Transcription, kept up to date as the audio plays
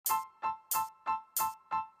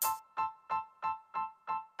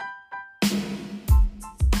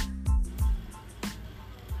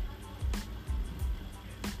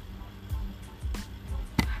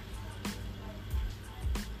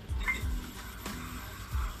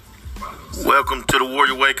Welcome to the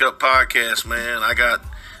Warrior Wake Up Podcast, man. I got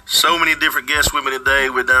so many different guests with me today.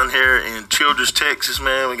 We're down here in Childress, Texas,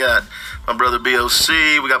 man. We got my brother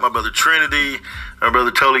B.O.C. We got my brother Trinity, my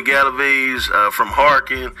brother Tolly Galavies from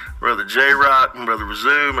Harkin, brother JROCK, my brother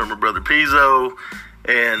REZUM, and my brother PZO,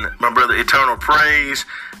 and my brother Eternal Praise,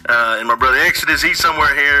 and my brother Exodus. He's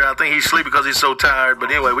somewhere here. I think he's sleeping because he's so tired.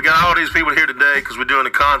 But anyway, we got all these people here today because we're doing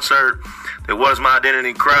a concert that was My Identity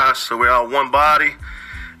in Christ. So we're all one body.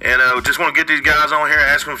 And we just want to get these guys on here,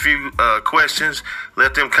 ask them a few questions,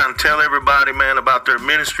 let them kind of tell everybody, man, about their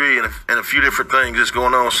ministry and a few different things that's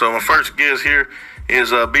going on. So my first guest here is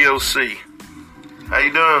B.O.C. How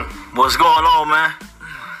you doing? What's going on, man?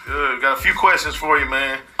 Good. Got a few questions for you,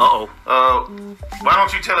 man. Why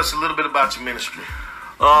don't you tell us a little bit about your ministry?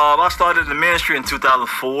 I started the ministry in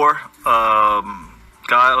 2004.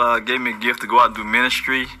 God gave me a gift to go out and do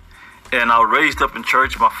ministry. And I was raised up in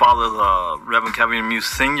church. My father's Reverend Calvin Muse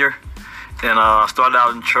Sr. And I started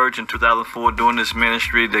out in church in 2004 doing this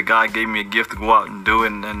ministry that God gave me a gift to go out and do.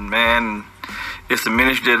 And man, it's the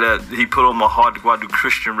ministry that he put on my heart to go out and do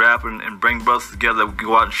Christian rap and bring brothers together. We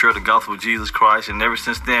go out and share the gospel of Jesus Christ. And ever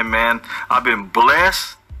since then, man, I've been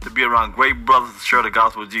blessed to be around great brothers to share the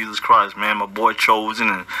gospel of Jesus Christ, man. My boy Chosen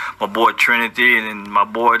and my boy Trinity and my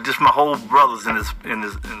boy, just my whole brothers in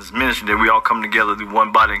this ministry that we all come together to do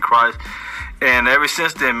one body in Christ. And ever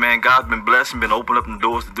since then, man, God's been blessed and been opening up the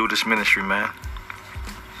doors to do this ministry, man.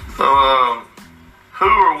 So, who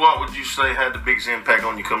or what would you say had the biggest impact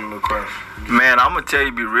on you coming to Christ? Man, I'm going to tell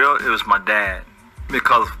you, be real, it was my dad.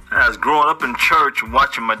 Because as growing up in church,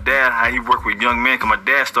 watching my dad, how he worked with young men, because my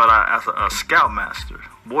dad started out as a scoutmaster,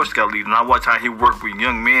 Boy Scout leader, and I watched how he worked with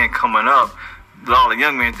young men coming up. A lot of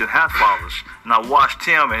young men didn't have fathers, and I watched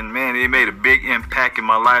him, and man, it made a big impact in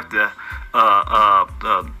my life to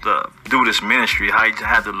do this ministry. How he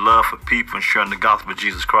had the love for people and sharing the gospel of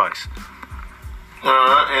Jesus Christ.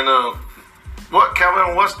 What,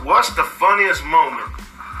 Calvin? What's the funniest moment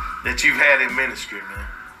that you've had in ministry, man?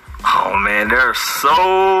 Oh man, there are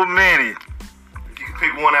so many. If you could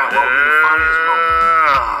pick one out, what would be the funniest moment?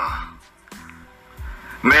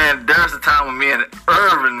 Man, there's a time when me and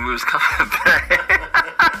Irvin, we was coming back.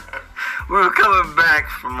 We were coming back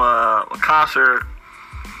from a concert,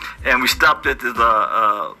 and we stopped at this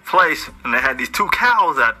place, and they had these two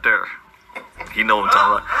cows out there. You know what I'm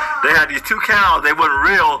talking about. They had these two cows. They wasn't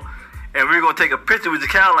real, and we were going to take a picture with the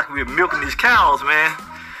cow like we were milking these cows, man.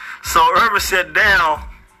 So Irvin sat down,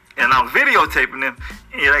 and I'm videotaping him.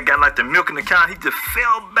 And I got like the milk in the cow. He just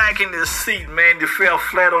fell back in his seat, man. He fell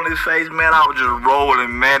flat on his face, man. I was just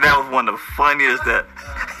rolling, man. That was one of the funniest that.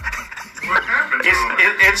 What happened?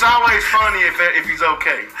 It's always funny if he's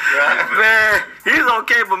okay, right? Man, he's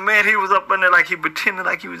okay, but man, he was up in there like he pretended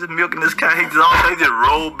like he was just milking this cow. He just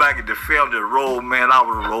rolled back and just fell, just rolled, man. I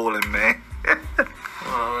was rolling, man.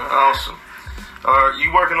 Awesome. Are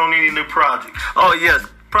you working on any new projects? Oh yes.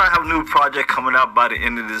 Probably have a new project coming out by the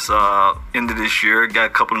end of this year. Got a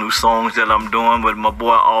couple new songs that I'm doing with my boy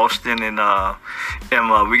Austin, and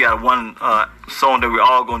we got one song that we're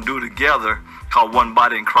all gonna do together called One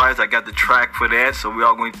Body in Christ. I got the track for that, so we're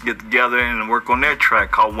all going to get together and work on that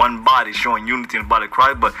track called One Body, showing unity in the body of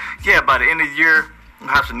Christ. But yeah, by the end of the year,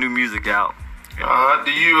 we'll have some new music out. Do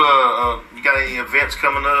you got any events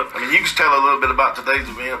coming up? I mean, you can tell a little bit about today's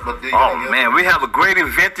event, but man, we have a great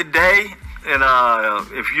event today. And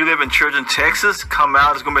if you live in Children, Texas, come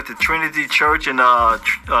out. It's going to be at the Trinity Church in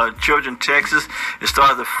Children, Texas. It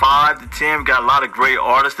starts at 5 to 10. We got a lot of great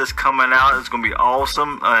artists that's coming out. It's going to be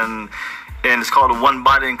awesome. And it's called the One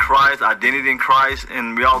Body in Christ, Identity in Christ.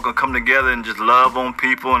 And we all going to come together and just love on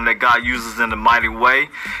people and let God use us in a mighty way.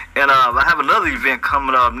 And I have another event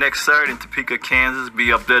coming up next Saturday in Topeka, Kansas.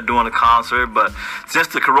 Be up there doing a concert. But since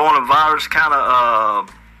the coronavirus kind of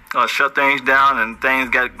shut things down and things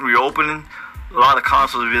got reopening, a lot of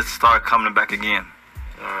concerts just started coming back again.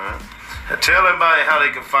 All right. Tell everybody how they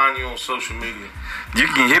can find you on social media. You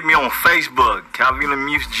can hit me on Facebook, Calvin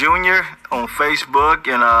Muse Jr. on Facebook,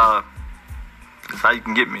 and that's how you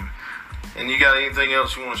can get me. And you got anything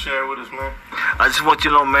else you want to share with us, man? I just want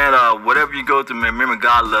you to know, man, whatever you go through, man, remember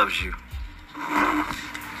God loves you.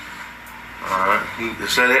 All right.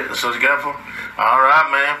 Is that it? That's what you got for? All right,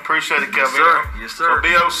 man. Appreciate it, Calvin. Yes, sir. Yes, sir. So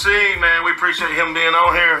B.O.C., man, we appreciate him being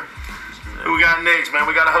on here. Who we got next, man?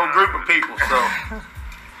 We got a whole group of people. So,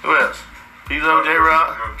 who else? PZO,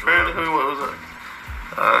 JROCK, Trinity, who was that?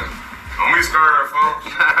 Don't we start, folks?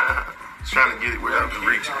 Just trying to get it where I can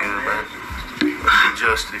reach everybody.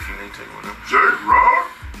 Adjust it if you need to. JROCK?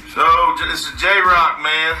 So, this is JROCK,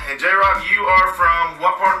 man. And JROCK, you are from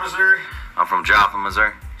what part of Missouri? I'm from Joplin,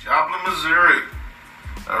 Missouri. Joplin, Missouri.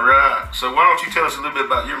 All right. right. So why don't you tell us a little bit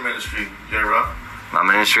about your ministry, JROCK? My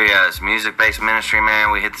ministry is music-based ministry,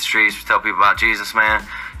 man. We hit the streets, we tell people about Jesus, man.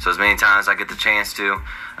 So as many times as I get the chance to,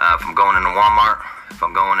 if I'm going into Walmart, if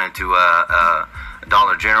I'm going into a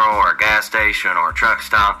Dollar General or a gas station or a truck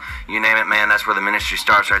stop, you name it, man, that's where the ministry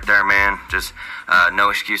starts right there, man. Just no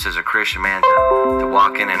excuse as a Christian, man, to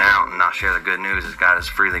walk in and out and not share the good news as God has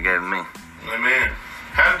freely given me. Amen.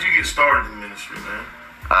 How did you get started in ministry, man?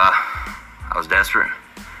 I was desperate,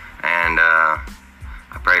 and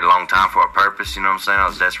I prayed a long time for a purpose, you know what I'm saying? I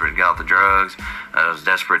was desperate to get off the drugs. I was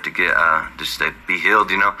desperate to get, just to be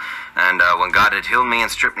healed, you know? And when God had healed me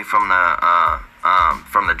and stripped me from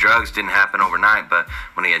the drugs, didn't happen overnight, but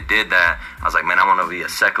when he had did that, I was like, man, I want to be a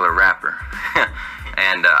secular rapper.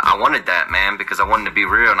 And I wanted that, man, because I wanted to be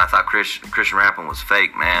real, and I thought Christian rapping was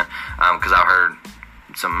fake, man, because I heard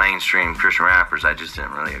some mainstream Christian rappers I just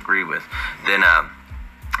didn't really agree with. Then,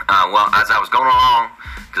 well, as I was going along,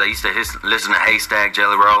 because I used to listen to Haystack,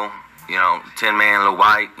 Jelly Roll, you know, Tin Man, Lil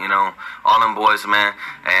White, you know, all them boys, man,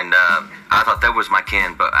 and I thought that was my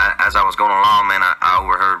kin, but as I was going along, man, I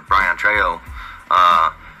overheard Brian Trejo,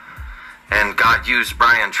 and God used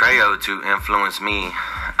Brian Trejo to influence me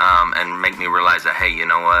and make me realize that, hey, you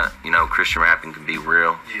know what, you know, Christian rapping can be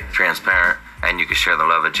real, transparent, and you can share the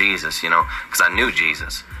love of Jesus, you know, because I knew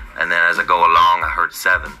Jesus, and then as I go along, I heard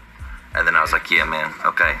 7. And then I was like, yeah, man,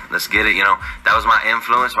 okay, let's get it, you know. That was my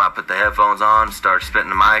influence when I put the headphones on, started spitting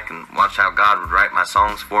the mic, and watched how God would write my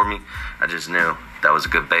songs for me. I just knew that was a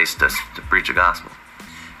good base to preach the gospel.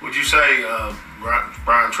 Would you say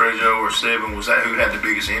Brian Trejo or 7, was that who had the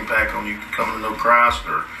biggest impact on you coming to know Christ,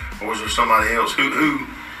 or was there somebody else? Who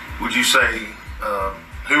would you say,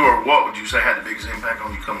 who or what would you say had the biggest impact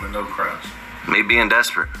on you coming to know Christ? Me being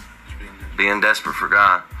desperate. Being desperate for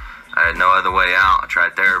God. I had no other way out. I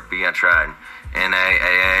tried therapy. I tried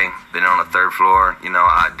NA, been on the 3rd floor. You know,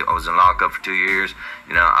 I was in lockup for 2 years.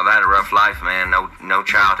 You know, I've had a rough life, man. No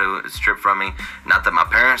childhood stripped from me. Not that my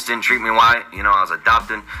parents didn't treat me right. You know, I was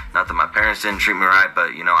adopted. Not that my parents didn't treat me right,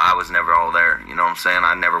 but, you know, I was never all there. You know what I'm saying?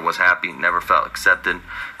 I never was happy, never felt accepted.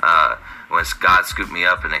 When God scooped me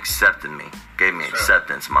up and accepted me, gave me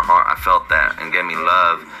acceptance in my heart, I felt that, and gave me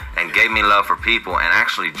love, and gave me love for people, and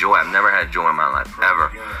actually joy. I've never had joy in my life, ever.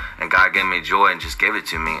 And God gave me joy and just gave it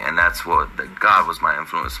to me, and that's what, God was my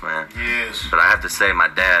influence, man. Yes. But I have to say, my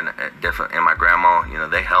dad and my grandma, you know,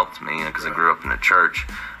 they helped me, you know, because I grew up in the church.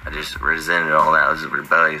 I just resented all that. I was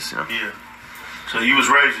rebellious, you know. Yeah. So you was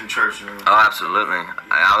raised in church, you know? Oh, absolutely.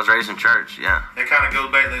 I was raised in church, yeah. That kind of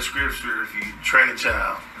goes back to that scripture, if you train a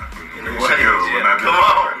child. Come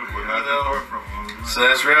on. So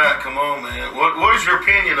that's right. Come on, man. What is your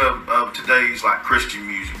opinion of today's, like, Christian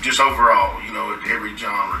music? Just overall, you know, every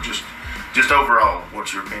genre. Just overall,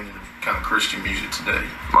 what's your opinion of kind of Christian music today?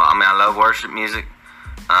 Well, I mean, I love worship music.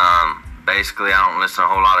 Basically, I don't listen to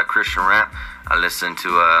a whole lot of Christian rap. I listen to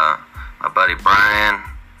my buddy Brian.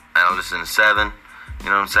 I listen to 7. You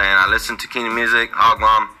know what I'm saying? I listen to Kingdom Music,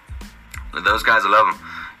 Hogmom. Those guys, I love them.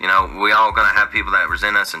 You know, we all gonna have people that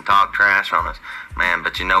resent us and talk trash on us, man.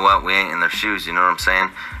 But you know what? We ain't in their shoes. You know what I'm saying?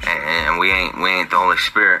 And we ain't the Holy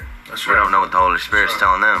Spirit. That's we right. don't know what the Holy Spirit's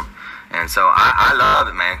telling them. And so I love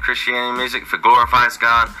it, man. Christianity music, if it glorifies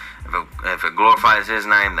God, if it glorifies His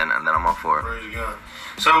name, then I'm all for it. Praise God.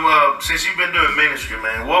 So since you've been doing ministry,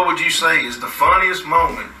 man, what would you say is the funniest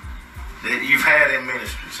moment that you've had in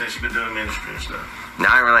ministry since you've been doing ministry and stuff? No,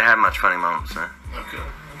 I ain't really had much funny moments, man. Okay.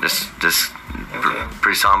 Just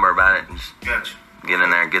pretty somber about it. Just Gotcha. get in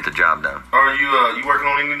there and get the job done. Are you working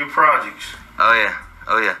on any new projects? Oh yeah.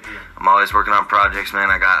 I'm always working on projects, man.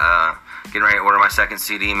 I got getting ready to order my 2nd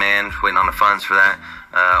CD, man. Waiting on the funds for that.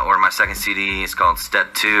 Order my 2nd CD. It's called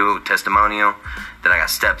Step 2, Testimonial. Then I got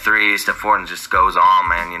Step 3, Step 4, and it just goes on,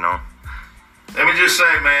 man. You know. Let me just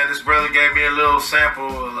say, man, this brother gave me a little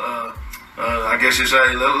sample. I guess you say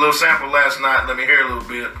a little sample last night. Let me hear a little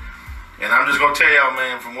bit. And I'm just gonna tell y'all,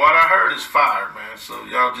 man, from what I heard, it's fire, man. So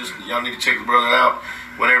y'all need to check the brother out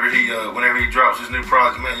whenever he drops his new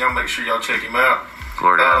project, man. Y'all make sure y'all check him out.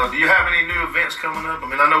 Do you have any new events coming up? I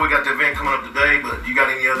mean, I know we got the event coming up today, but you got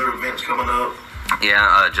any other events coming up?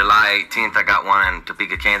 Yeah, July 18th, I got one in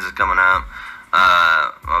Topeka, Kansas coming up.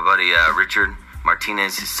 My buddy Richard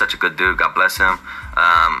Martinez, he's such a good dude. God bless him.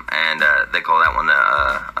 And they call that one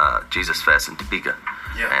the Jesus Fest in Topeka.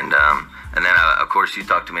 Yeah. And then of course you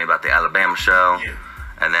talked to me about the Alabama show. Yeah.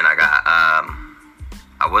 And then I got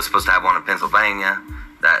I was supposed to have one in Pennsylvania.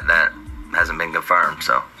 That hasn't been confirmed.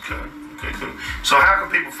 So. Okay, cool. So how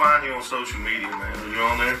can people find you on social media, man? Are you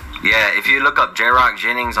on there? Yeah, if you look up JROCK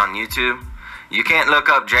Jennings on YouTube, You can't look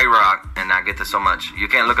up JROCK, and I get this so much. You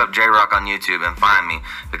can't look up JROCK on YouTube and find me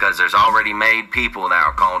because there's already made people that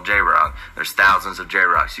are called JROCK. There's thousands of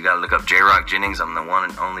JROCKs. You got to look up JROCK Jennings. I'm the one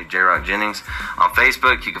and only JROCK Jennings. On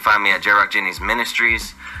Facebook, you can find me at JROCK Jennings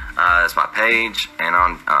Ministries. That's my page, and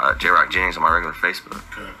on JROCK Jennings on my regular Facebook.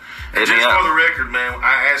 Okay. And just for the record, man,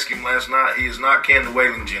 I asked him last night. He is not Ken the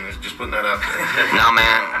Wailing Jennings. Just putting that out there. No,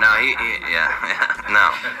 man. No, no.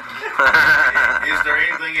 Is there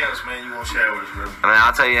anything else, man, you want to share with us, brother? I mean,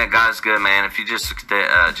 I'll tell you that God's good, man. If you just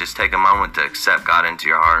take a moment to accept God into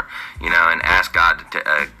your heart, you know, and ask God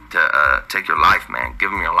to take your life, man. Give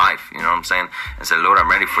him your life, you know what I'm saying? And say, Lord, I'm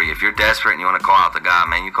ready for you. If you're desperate and you want to call out to God,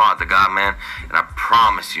 man, you call out to God, man, and I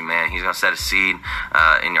promise you, man, he's going to set a seed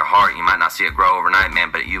in your heart. You might not see it grow overnight,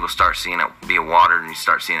 man, but you will start seeing it be watered, and you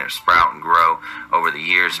start seeing it sprout and grow over the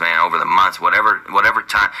years, man, over the months, whatever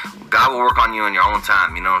time. God will work on you in your own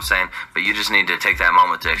time, you know what I'm saying? But you just need to take that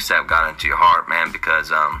moment to accept God into your heart, man,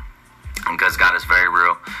 because God is very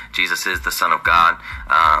real. Jesus is the Son of God,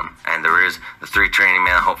 and there is the three Trinity,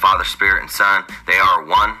 man, the whole Father, Spirit, and Son. They are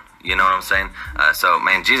one. You know what I'm saying? So,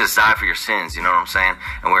 man, Jesus died for your sins. You know what I'm saying?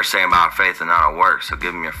 And we're saying about our faith and not our works. So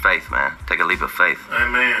give him your faith, man. Take a leap of faith.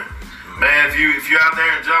 Amen. Man, if you're out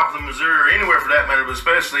there in Joplin, Missouri, or anywhere for that matter, but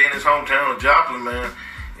especially in his hometown of Joplin, man,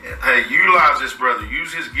 hey, utilize this brother.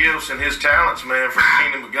 Use his gifts and his talents, man, for the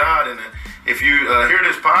kingdom of God. And if you hear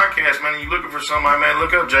this podcast, man, and you're looking for somebody, man,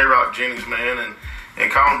 look up JROCK Jennings, man,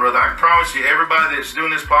 and call him, brother. I can promise you, everybody that's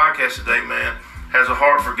doing this podcast today, man, has a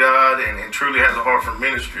heart for God and truly has a heart for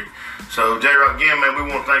ministry. So, JROCK, again, man, we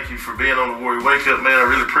want to thank you for being on the Warrior Wake Up, man. I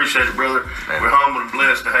really appreciate it, brother. Man. We're humbled and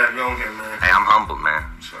blessed to have you on here, man. Hey, I'm humbled, man.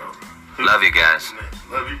 So, love you guys. Man.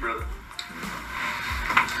 Love you, brother.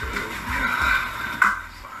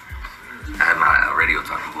 I had my radio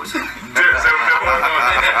talking voice. All right,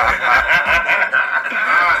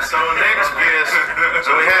 so next guest.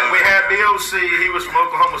 So we had B.O.C. He was from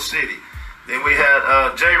Oklahoma City. Then we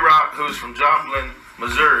had JROCK, who's from Joplin,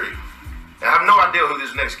 Missouri. I have no idea who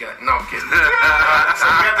this next guy. No, I'm kidding. So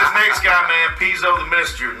we got this next guy, man, PZO the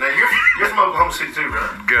Messenger. Now you're from Oklahoma City too,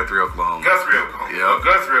 right? Guthrie, Oklahoma. Guthrie, Oklahoma. Yeah. Oh,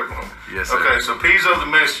 Guthrie, Oklahoma. Yes, sir. Okay, so PZO the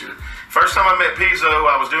Messenger. First time I met PZO,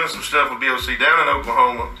 I was doing some stuff with B.O.C. down in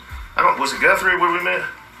Oklahoma. Was it Guthrie where we met?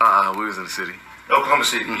 We was in the city. Oklahoma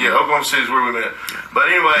City. Mm-hmm. Yeah, Oklahoma City is where we met. Yeah. But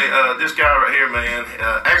anyway, this guy right here, man,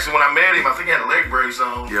 actually when I met him, I think he had a leg brace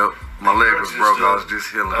on. Yep. My leg was broke. I was just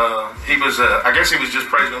healing. He was, I guess he was just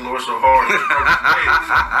praising the Lord so hard.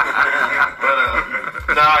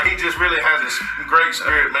 But he just really has this great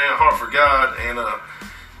spirit, man, heart for God. And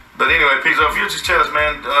but anyway, PZO, if you just tell us,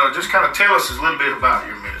 man, just kind of tell us a little bit about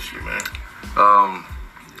your ministry, man.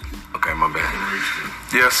 Okay, my bad.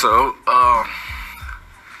 Yeah, so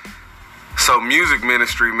music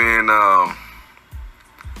ministry, man.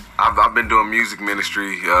 I've been doing music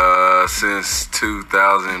ministry since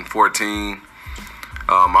 2014.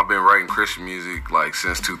 I've been writing Christian music like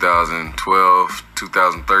since 2012,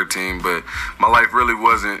 2013, but my life really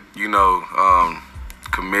wasn't,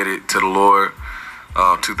 committed to the Lord.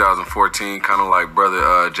 2014, kind of like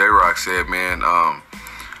brother JROCK said, man.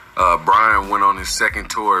 Brian went on his second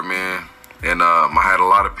tour, man, and I had a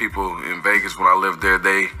lot of people in Vegas when I lived there.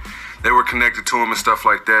 They were connected to him and stuff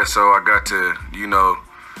like that, so I got to,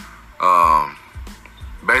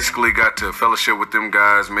 basically got to fellowship with them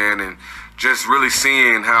guys, man, and just really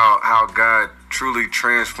seeing how God truly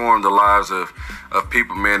transformed the lives of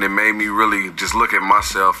people, man. It made me really just look at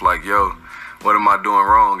myself like, yo, what am I doing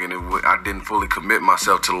wrong? And I didn't fully commit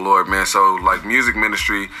myself to the Lord, man. So, like, music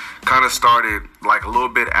ministry kind of started, like, a little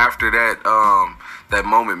bit after that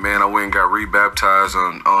moment, man. I went and got rebaptized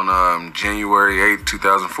on January 8th,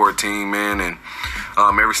 2014, man. And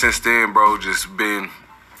ever since then, bro, just been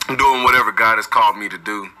doing whatever God has called me to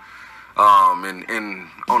do. And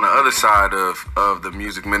on the other side of the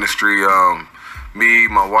music ministry, me,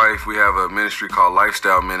 my wife, we have a ministry called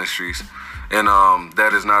Lifestyle Ministries. And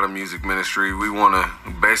that is not a music ministry. We want to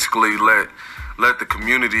basically let the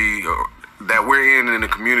community that we're in the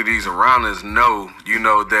communities around us know,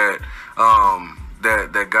 that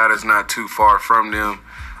that God is not too far from them,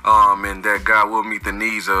 and that God will meet the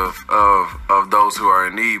needs of those who are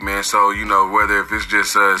in need, man. So, whether if it's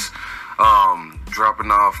just us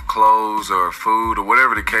dropping off clothes or food or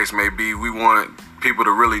whatever the case may be, we want people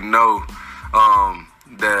to really know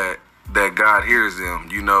that God hears them,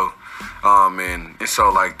 and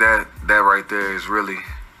so like that right there is really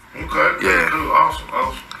okay. Yeah. Cool.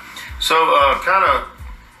 Awesome. So, kind of,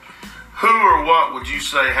 who or what would you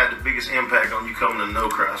say had the biggest impact on you coming to know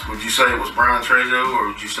Christ? Would you say it was Brian Trezo, or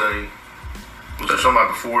would you say was there somebody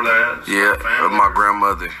before that? Yeah, my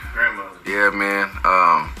grandmother. Grandmother. Yeah, man.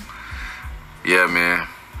 Yeah, man.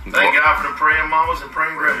 Thank God for the praying mamas and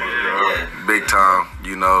praying grandmothers. Yeah. Big time,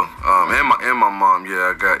 you know. And my mom,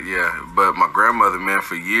 but my grandmother, man,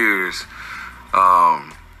 for years,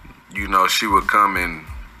 you know, she would come and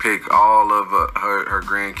pick all of her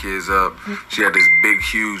grandkids up. She had this big,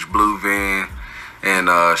 huge blue van, and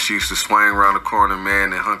she used to swing around the corner,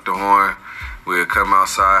 man, and honk the horn. We'd come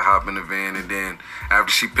outside, hop in the van, and then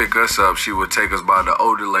after she picked us up, she would take us by the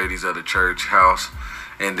older ladies of the church house,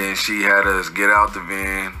 and then she had us get out the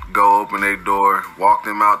van, go open their door, walk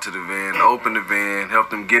them out to the van, open the van,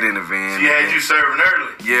 help them get in the van. She had you serving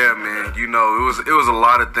early. Yeah, man. You know, it was a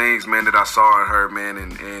lot of things, man, that I saw in her, man,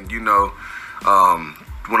 and you know,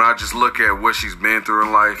 when I just look at what she's been through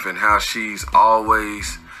in life and how she's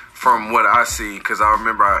always, from what I see, because I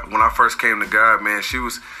remember when I first came to God, man, she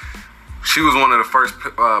was one of the first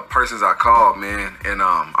persons I called, man, and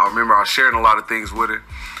I remember I was sharing a lot of things with her,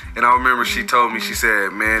 and I remember she told me, she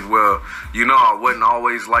said, man, well, you know, I wasn't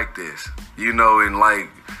always like this, you know, and like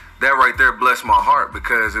that right there blessed my heart,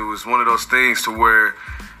 because it was one of those things to where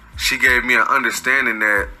she gave me an understanding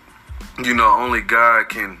that, you know, only God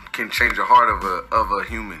can change the heart of a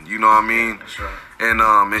human, you know what I mean? That's right.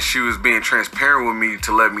 And she was being transparent with me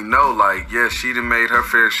to let me know, like, yes, she done made her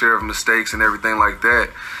fair share of mistakes and everything like that.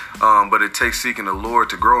 But it takes seeking the Lord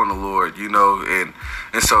to grow in the Lord, you know, and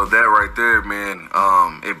so that right there, man,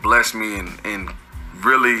 it blessed me and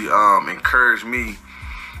really encouraged me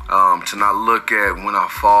to not look at when I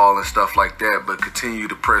fall and stuff like that, but continue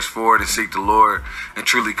to press forward and seek the Lord and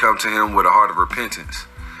truly come to Him with a heart of repentance.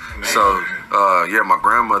 Amen. So, yeah, my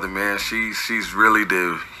grandmother, man, she's really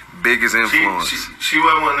the biggest influence. She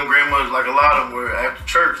wasn't one of them grandmothers like a lot of them where after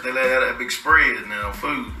church they let out that big spread now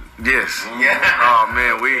food. Yes. Yeah. Oh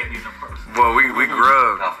man, we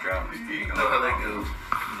grubbed. You know how that goes.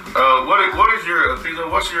 What is your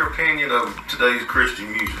PZO, what's your opinion of today's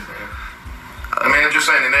Christian music, man? I mean, I'm just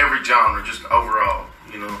saying in every genre, just overall,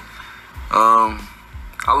 you know. I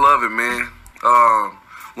love it, man.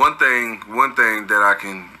 One thing that I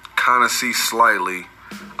can kind of see slightly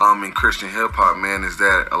in Christian hip hop, man, is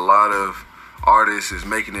that a lot of artists is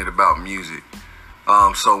making it about music.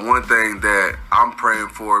 So one thing that I'm praying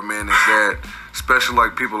for, man, is that, especially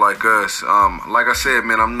like people like us, like I said,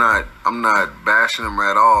 man, I'm not bashing them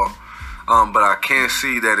at all, but I can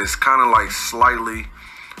see that it's kind of like slightly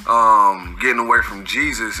getting away from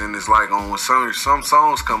Jesus, and it's like when some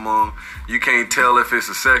songs come on, you can't tell if it's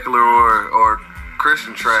a secular or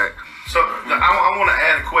Christian track. So I want to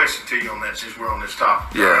add a question to you on that, since we're on this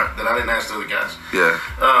topic. Yeah. That I didn't ask the other guys. Yeah.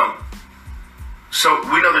 So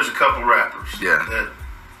we know there's a couple rappers. Yeah.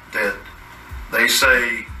 That they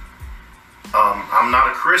say, I'm not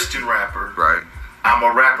a Christian rapper. Right. I'm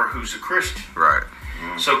a rapper who's a Christian. Right.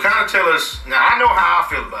 So kind of tell us. Now I know how I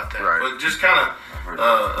feel about that, Right. but just kind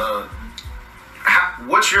of,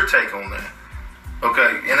 what's your take on that?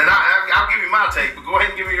 Okay, and then I'll give you my take, but go ahead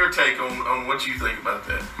and give me your take on what you think about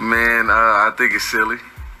that. Man, I think it's silly.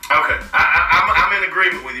 Okay, I'm in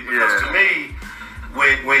agreement with you, because Yeah. to me,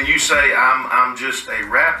 when you say I'm just a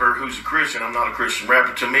rapper who's a Christian, I'm not a Christian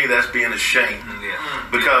rapper, to me that's being ashamed. Yeah.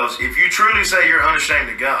 Because if you truly say you're unashamed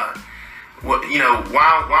of God, well, you know,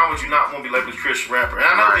 why would you not want to be labeled as a Christian rapper? And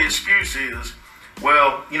I know Right. the excuse is,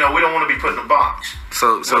 well, you know, we don't want to be put in a box.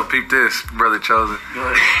 So peep this, Brother Chosen. Go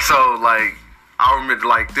ahead. So like, I remember,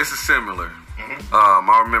 like, this is similar.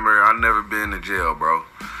 I remember I never been to jail, bro.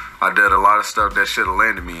 I did a lot of stuff that should have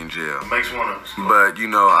landed me in jail. Makes one of us. But you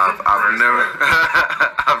know, I've never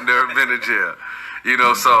I've never been to jail. You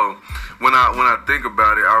know, so when I think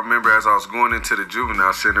about it, I remember as I was going into the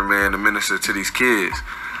juvenile center, man, to minister to these kids,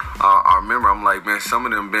 I remember I'm like, man, some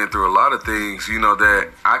of them been through a lot of things, you know, that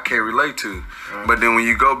I can't relate to. But then when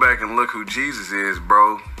you go back and look who Jesus is,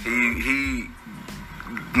 bro, he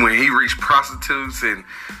when he reached prostitutes and,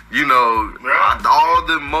 you know, all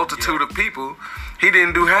the multitude of people, he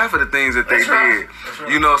didn't do half of the things that they That's right. did. That's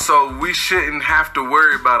right. You know, so we shouldn't have to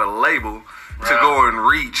worry about a label to go and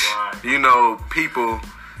reach, you know, people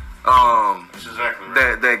That's exactly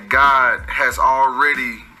right. that God has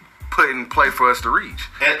already put in play for us to reach.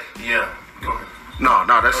 Yeah. Go ahead. No,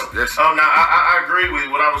 that's Oh, now I agree with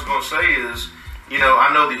you. What I was going to say is, you know,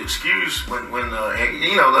 I know the excuse when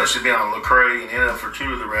you know, let's just be on Lecrae and for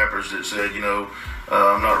two of the rappers that said, you know,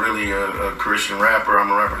 I'm not really a Christian rapper.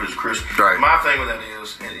 I'm a rapper who's a Christian. Right. My thing with that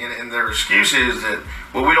is, and their excuse is that,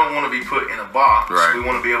 well, we don't want to be put in a box. Right. We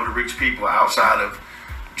want to be able to reach people outside of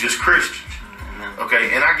just Christians.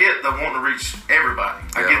 Okay, and I get the wanting to reach everybody.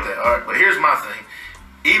 I get that. All right, but here's my thing.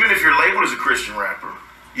 Even if you're labeled as a Christian rapper,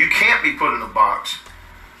 you can't be put in a box,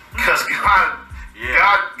 because God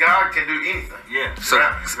can do anything. Yeah. So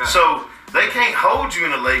they can't hold you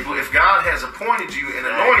in a label. If God has appointed you and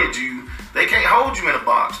anointed you, they can't hold you in a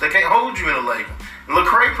box. They can't hold you in a label. And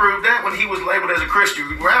Lecrae proved that when he was labeled as a Christian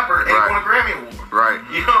rapper and won a Grammy Award. Right.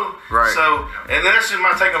 You know? Right. So, and that's just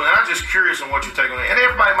my take on it. And I'm just curious on what your take on it. And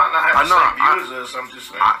everybody might not have the same view as us. I'm just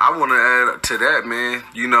saying. I want to add to that, man.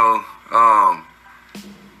 You know,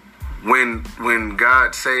 when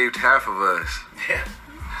God saved half of us,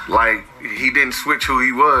 like, he didn't switch who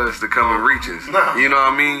he was to come and reach us. No. You know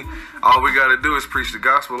what I mean? All we got to do is preach the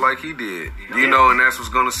gospel like he did. You know, and that's what's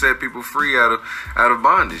going to set people free out of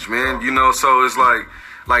bondage, man. You know, so it's like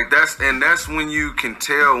that's when you can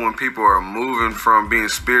tell when people are moving from being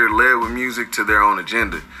spirit led with music to their own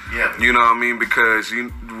agenda. Yeah. You know what I mean? Because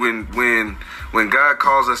when God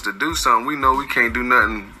calls us to do something, we know we can't do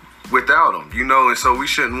nothing without him. You know, and so we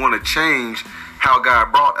shouldn't want to change how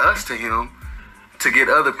God brought us to him to get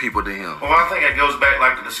other people to him. Well, I think it goes back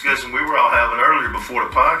like the discussion we were all having earlier before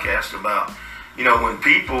the podcast about, you know, when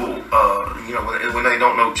people, you know, when they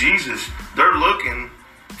don't know Jesus, they're looking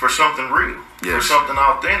for something real, for something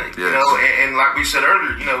authentic, you know, and like we said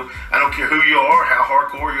earlier, you know, I don't care who you are, how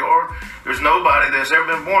hardcore you are, there's nobody that's ever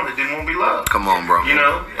been born that didn't want to be loved. Come on, bro. You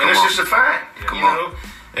know, and it's just a fact, Come you on. know,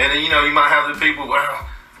 and you know, you might have the people, well,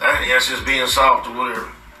 that's just being soft or whatever.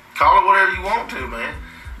 Call it whatever you want to, man.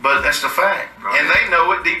 But that's the fact. Right. And they know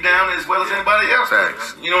it deep down as well as anybody else.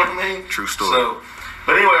 Facts. You know what I mean? True story. So,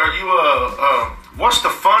 but anyway, are you, what's the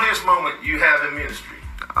funniest moment you have in ministry?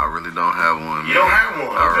 I really don't have one. You don't have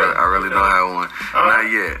one? Okay. I really don't have one. Not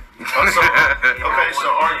yet. Okay, so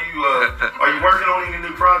are you working on any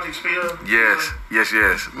new projects, P.O.? Yes.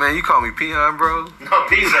 Man, you call me Peon, bro? No,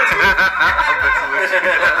 PZO.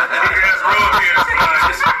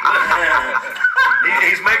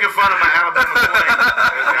 He's making fun of my Alabama slang.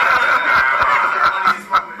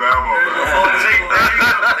 See,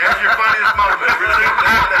 there's your funniest moment. Really?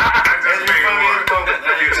 That's your funniest moment.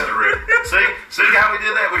 See how we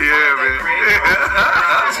did that? We man.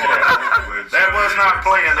 That was not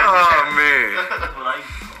planned. That just happened. Man.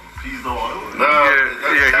 PZO. No,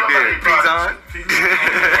 he did. Pizon?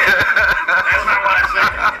 That's not what I said.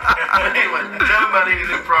 Anyway, tell me about any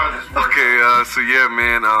new projects. Okay, so yeah,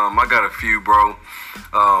 man, I got a few, bro.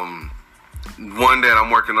 One that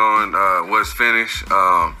I'm working on was finished.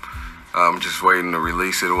 I'm just waiting to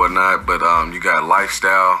release it or whatnot. But you got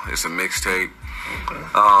Lifestyle. It's a mixtape. Okay.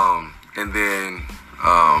 And then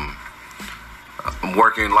I'm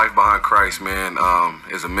working Life Behind Christ, man.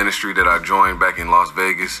 It's a ministry that I joined back in Las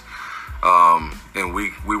Vegas. And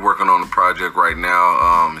we working on a project right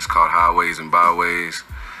now. It's called Highways and Byways.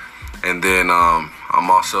 And then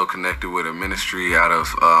I'm also connected with a ministry out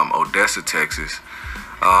of Odessa, Texas.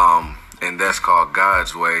 And that's called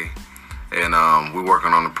God's Way. And we're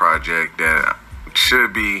working on a project that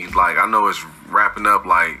should be, like, I know it's wrapping up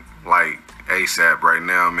like ASAP right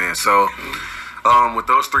now, man. So with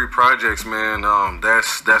those three projects, man,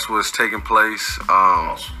 that's what's taking place.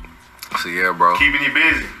 Awesome. So yeah, bro. Keeping you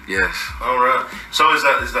busy. Yes. All right. So is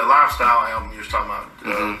that Lifestyle album you're talking about?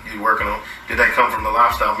 You working on? Did that come from the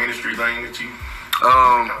Lifestyle ministry thing that you?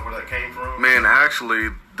 Where that came from? Man, actually,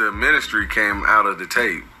 the ministry came out of the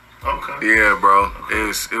tape. Okay. Yeah, bro.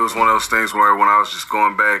 Okay. It was one of those things where when I was just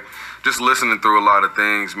going back, just listening through a lot of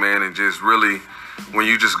things, man, and just really, when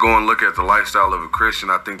you just go and look at the lifestyle of a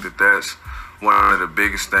Christian, I think that's one of the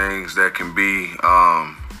biggest things that can be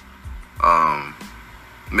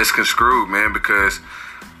misconstrued, man, because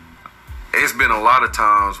it's been a lot of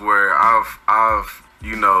times where I've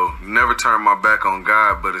you know, never turned my back on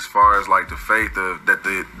God, but as far as like the faith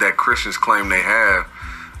that Christians claim they have,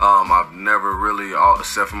 I've never really,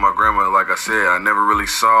 except for my grandmother, like I said, I never really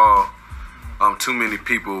saw too many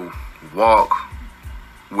people walk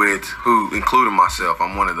with who, including myself,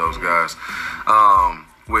 I'm one of those guys,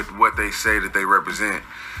 with what they say that they represent.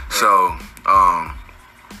 So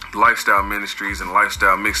Lifestyle Ministries and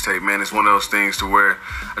Lifestyle Mixtape, man, it's one of those things to where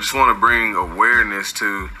I just want to bring awareness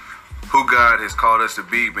to who God has called us to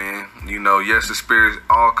be, man. You know, yes, the Spirit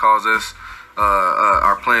all calls us.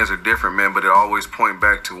 Our plans are different, man, but it always point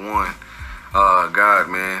back to one, God,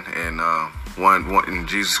 man, and one in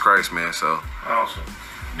Jesus Christ, man. So awesome.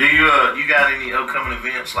 Do you got any upcoming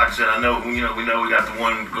events? Like I said, I know we know we got the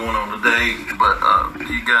one going on today, but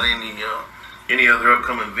do you got any other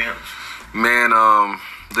upcoming events? Man,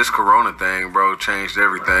 this Corona thing, bro, changed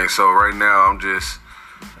everything. So right now, I'm just,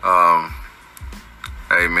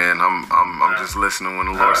 hey, man, I'm just listening when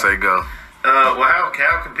the Lord say go. Well, how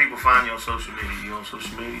can people find you on social media? You on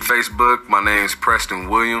social media? Facebook, my name's Preston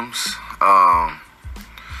Williams. On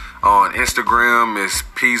Instagram, it's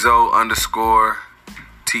PZO_TRE.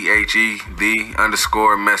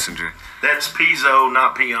 THE_messenger. That's PZO,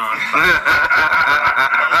 not peon.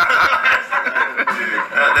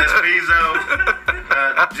 That's PZO.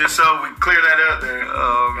 Just so we clear that up there.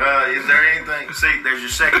 Is there anything? See, there's your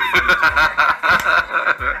second.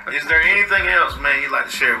 Is there anything else, man, you'd like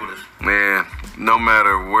to share with us? Man, no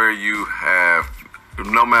matter what you have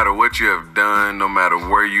done, no matter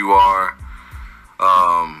where you are,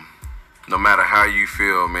 no matter how you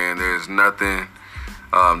feel, man, there's nothing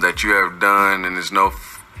that you have done, and there's no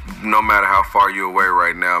matter how far you're away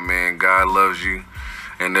right now, man, God loves you,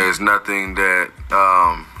 and there's nothing that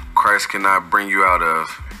Christ cannot bring you out of.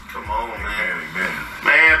 Come on, man. Amen.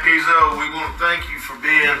 Man, PZO, we want to thank you for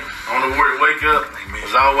being on the Word Wake Up. Amen.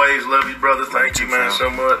 As always, love you, brother. Thank you, man, so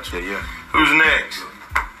much. Yeah. Who's next?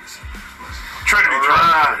 Trinity.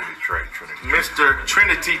 Mr.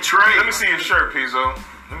 Trinity TRE. Let me see your shirt, PZO.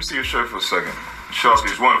 Let me see your shirt for a second. Show off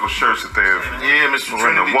these wonderful shirts that they have. Yeah, Mr. We're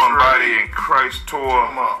in Trinity the One TRE. Body in Christ tour.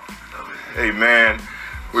 Come on. Hey, man.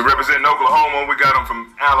 We represent Oklahoma. We got them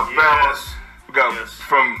from Alabama. Yes. We got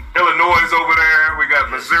from Illinois over there. We got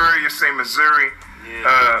Missouri. You say Missouri.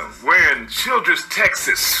 Yes. We're in Childress,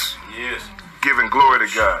 Texas. Yes. Giving glory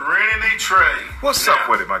to God. Trinity TRE. What's up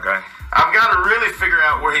with it, my guy? I've got to really figure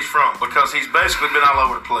out where he's from because he's basically been all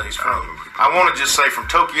over the place. I want to just say from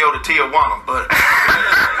Tokyo to Tijuana, but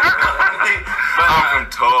I'm from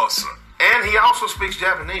Tulsa. And he also speaks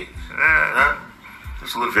Japanese.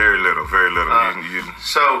 Just a little. Very little.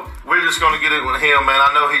 So we're just going to get it with him, man. I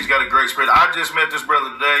know he's got a great spirit. I just met this brother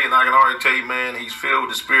today, and I can already tell you, man, he's filled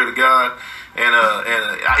with the Spirit of God. And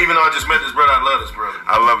even though I just met this brother, I love this brother.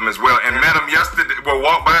 I love him as well. And met him yesterday. Well,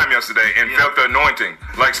 walked by him yesterday and felt the anointing.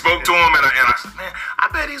 Like spoke to him, and I said, man, I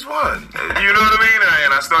bet he's one. You know what I mean?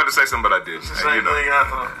 And I started to say something, but I didn't. It's the same thing I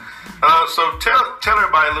thought. So tell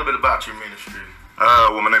everybody a little bit about your ministry.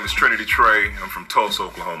 Well, my name is Trinity TRE. I'm from Tulsa,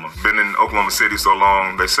 Oklahoma. Been in Oklahoma City so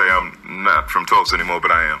long, they say I'm not from Tulsa anymore,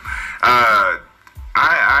 but I am.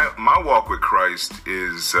 My walk with Christ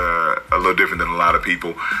is a little different than a lot of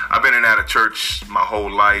people. I've been in and out of church my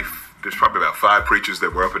whole life. There's probably about 5 preachers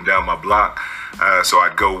that were up and down my block. So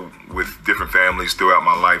I'd go with different families throughout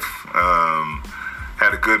my life.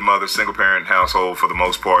 Had a good mother, single parent household for the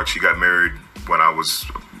most part. She got married when I was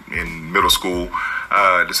in middle school.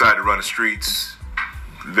 Decided to run the streets.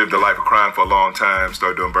 Lived a life of crime for a long time.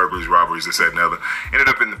 Started doing burglaries, robberies, this, that, and the other. Ended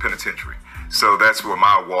up in the penitentiary. So that's where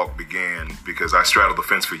my walk began, because I straddled the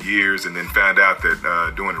fence for years and then found out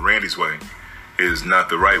that doing it Randy's way is not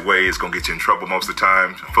the right way. It's going to get you in trouble most of the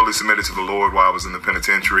time. Fully submitted to the Lord while I was in the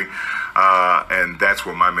penitentiary. And that's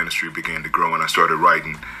where my ministry began to grow, and I started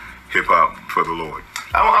writing hip-hop for the Lord.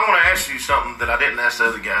 I want to ask you something that I didn't ask the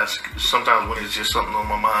other guys, sometimes when it's just something on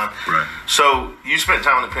my mind. Right. So you spent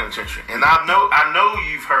time in the penitentiary, and I know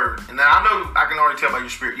you've heard, and I can already tell by your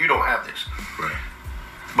spirit, you don't have this. Right.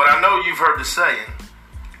 But I know you've heard the saying,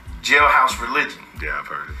 jailhouse religion. Yeah, I've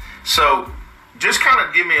heard it. So just kind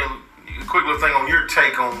of give me a quick little thing on your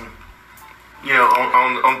take on,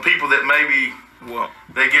 on people that maybe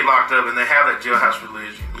they get locked up and they have that jailhouse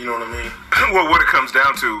religion. You know what I mean? Well, what it comes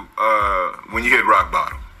down to, when you hit rock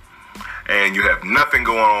bottom and you have nothing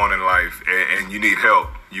going on in life and you need help,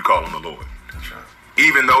 you call on the Lord. That's right.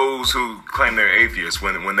 Even those who claim they're atheists,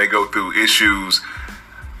 when they go through issues,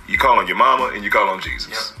 you call on your mama and you call on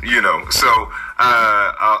Jesus. Yep. So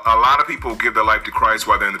a lot of people give their life to Christ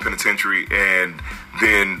while they're in the penitentiary, and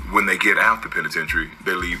then when they get out the penitentiary,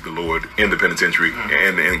 they leave the Lord in the penitentiary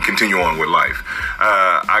and continue on with life.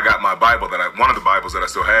 I got my Bible one of the Bibles that I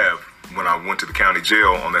still have when I went to the county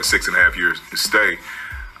jail on that 6.5 year stay.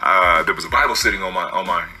 There was a Bible sitting on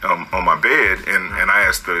my bed, and I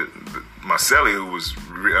asked my cellie, who was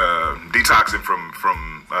detoxing from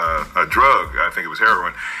a drug, I think it was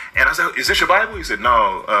heroin, and I said, "Is this your Bible?" He said,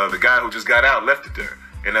 "No, the guy who just got out left it there."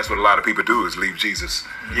 And that's what a lot of people do, is leave Jesus.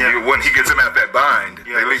 Yeah. When he gets him out that bind,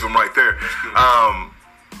 they leave him right there.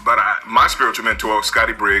 But my spiritual mentor,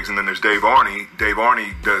 Scotty Briggs, and then there's Dave Arney. Dave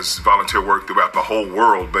Arney does volunteer work throughout the whole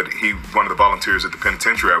world, but he one of the volunteers at the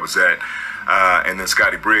penitentiary I was at. And then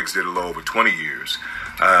Scotty Briggs did a little over 20 years,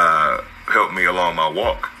 helped me along my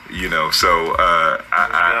walk. So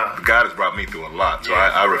God has brought me through a lot. So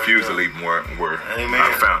I refuse to leave him where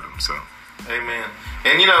I found him. So, amen.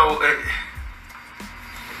 And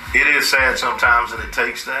it is sad sometimes that it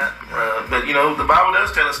takes that. But the Bible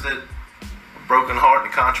does tell us that a broken heart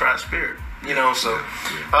and a contrite spirit. So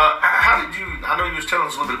how did you? I know you was telling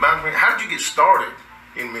us a little bit about it. How did you get started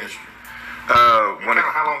in ministry? How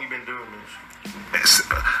long you been doing ministry?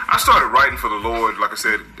 I started writing for the Lord. Like I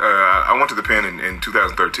said, I went to the pen in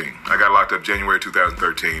 2013. I got locked up January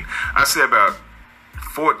 2013. I say about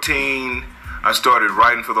 14 I started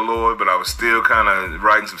writing for the Lord, but I was still kind of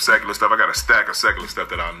writing some secular stuff. I got a stack of secular stuff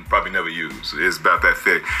that I'll probably never use. It's about that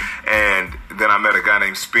thick. And then I met a guy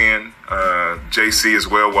named Spin, JC as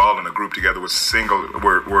well. We're all in a group together. We're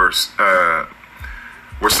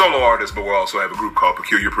solo artists, but we also have a group called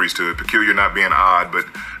Peculiar Priesthood. Peculiar not being odd, but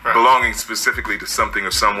belonging specifically to something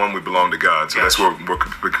or someone. We belong to God. So that's where we're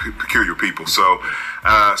peculiar people. So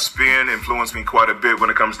Spin influenced me quite a bit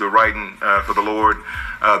when it comes to writing for the Lord.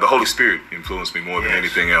 The Holy Spirit influenced me more than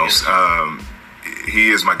anything else.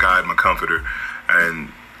 He is my guide, my comforter. And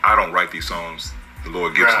I don't write these songs. The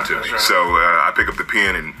Lord gives them to me. Right. So I pick up the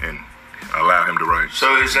pen and allow him to write.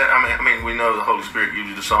 So is that, I mean, we know the Holy Spirit gives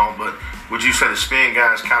you the song, but would you say the Spin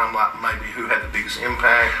guy is kind of like maybe who had the biggest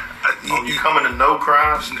impact on you coming to know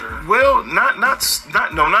Christ? Or? Well, not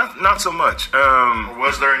so much. Or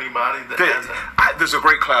was there anybody that has that? There's a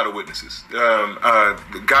great cloud of witnesses.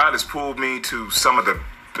 God has pulled me to some of the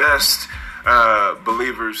best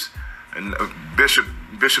believers, and Bishop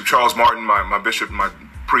Charles Martin, my bishop, my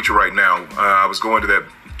preacher right now. I was going to that.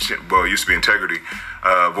 Well, it used to be Integrity,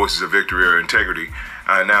 Voices of Victory or Integrity.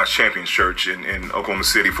 Now it's Champions Church in Oklahoma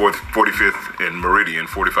City, 45th and Meridian,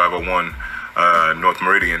 4501 North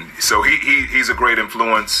Meridian. So he's a great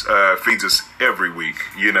influence, feeds us every week,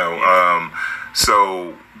 you know.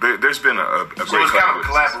 So there's been a great So it's kind of a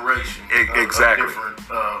collaboration exactly. Of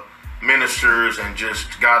different ministers and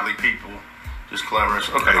just godly people, just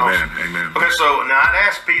collaboration. Okay, amen, awesome. amen. Okay, so now I'd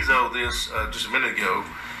asked PZO this just a minute ago,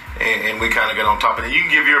 and we kind of got on top of it. You can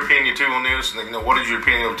give your opinion too on this, and what is your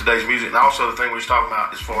opinion of today's music, and also the thing we was talking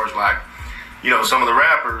about as far as like, some of the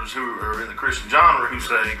rappers who are in the Christian genre who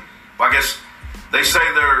say, well, I guess they say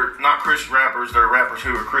they're not Christian rappers, they're rappers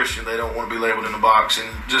who are Christian. They don't want to be labeled in a box, and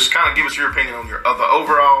just kind of give us your opinion on the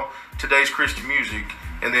overall today's Christian music,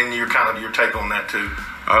 and then your take on that too.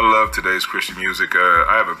 I love today's Christian music.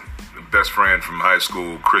 I have a best friend from high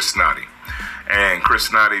school, Chris Snoddy. And Chris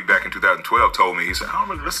Snoddy, back in 2012, told me, he said, I don't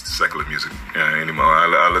really listen to secular music anymore.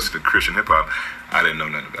 I listen to Christian hip-hop. I didn't know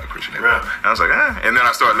nothing about Christian hip-hop. Right. And I was like, And then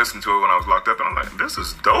I started listening to it when I was locked up, and I'm like, this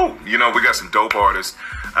is dope. We got some dope artists.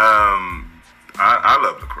 I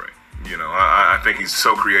love Lecrae. I think he's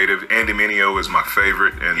so creative. Andy Mineo is my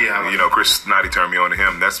favorite. And, Chris Snoddy turned me on to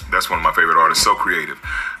him. That's one of my favorite artists. So creative.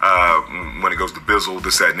 When it goes to Bizzle,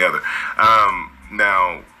 this, that, and the other.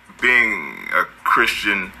 Now, being a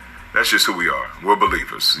Christian, that's just who we are. We're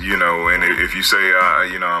believers, and if you say,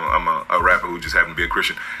 I'm a rapper who just happened to be a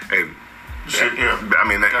Christian, hey, I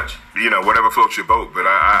mean, that, whatever floats your boat. But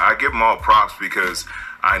I give them all props because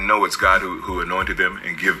I know it's God who anointed them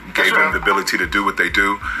and gave them the ability to do what they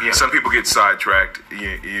do. Yeah. Some people get sidetracked,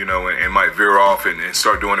 and might veer off and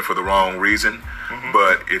start doing it for the wrong reason. Mm-hmm.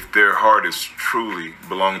 But if their heart is truly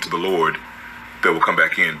belonging to the Lord, they will come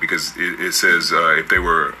back in, because it says if they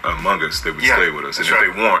were among us, they would stay with us, and if they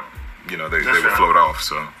weren't, they would float off.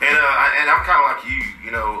 So and I'm kind of like you,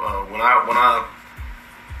 when I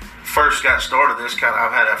first got started,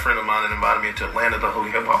 I've had a friend of mine that invited me to Atlanta to Holy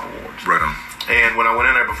Hip Hop Awards. Right on. And when I went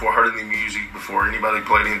in there, before I heard any music, before anybody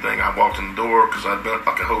played anything, I walked in the door because I'd been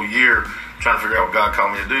like a whole year trying to figure out what God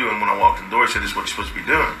called me to do. And when I walked in the door, He said, "This is what you're supposed to be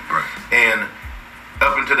doing." Right. And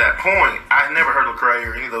up until that point, I had never heard of Lecrae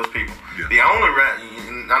or any of those people. Yeah. The only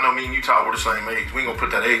I know me and you, Todd, we're the same age. We ain't gonna put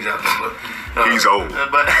that age out there, but he's old.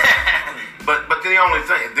 But the only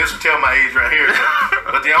thing, this will tell my age right here.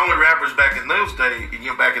 But the only rappers back in those days,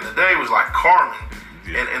 back in the day, was like Carmen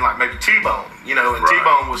and like maybe T-Bone. And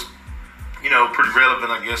T-Bone was, pretty relevant,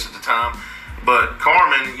 I guess, at the time. But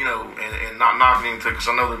Carmen, and not knocking him, because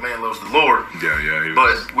I know the man loves the Lord. Yeah.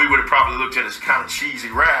 But we would have probably looked at it as kind of cheesy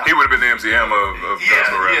rap. He would have been the MC Hammer of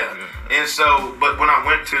gospel rap. Yeah. And so, but when I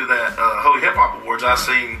went to that Holy Hip Hop Awards, I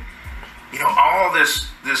seen, all this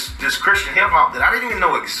Christian hip hop that I didn't even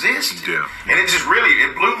know existed. Yeah. And it just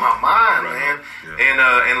it blew my mind, man.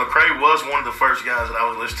 Yeah. And Lecrae was one of the first guys that I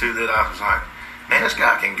was listening to that I was like, man, this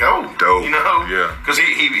guy can go. Dope. Yeah. Because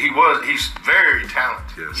he's very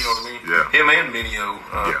talented. Yes. You know what I mean? Yeah. Him and Mineo.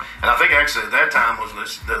 And I think actually at that time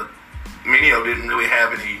Mineo didn't really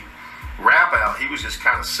have any rap out. He was just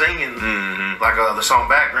kind of singing like the song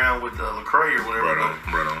background with Lecrae or whatever.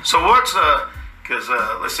 Right on. So what's because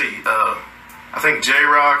let's see, I think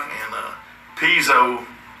JROCK and PZO.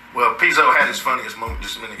 Well, PZO had his funniest moment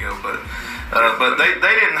just a minute ago, but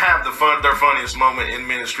they didn't have their funniest moment in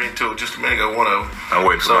ministry until just a minute ago. One of them. I'm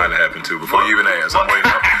waiting for mine to happen too before you even ask. I'm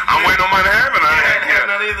waiting on mine to happen. You hadn't had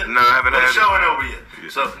none either. No, I haven't had it. The show ain't over yet.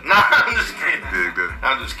 Yeah. So I'm just kidding.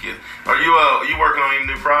 I'm just kidding. Are you working on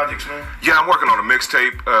any new projects, man? Yeah, I'm working on a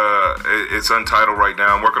mixtape. It's untitled right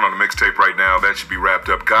now. I'm working on a mixtape right now. That should be wrapped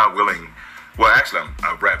up, God willing. Well, actually,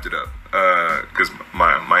 I've wrapped it up. because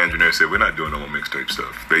my engineer said we're not doing no more mixtape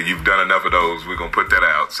stuff. You've done enough of those. We're gonna put that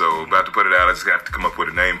out. So about to put it out. I just have to come up with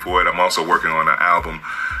a name for it. I'm also working on an album,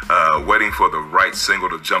 waiting for the right single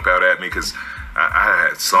to jump out at me because I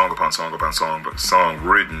had song upon song upon song, but song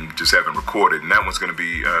written, just haven't recorded. And that one's going to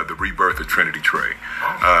be the rebirth of Trinity TRE.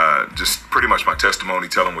 Just pretty much my testimony,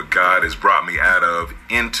 telling what God has brought me out of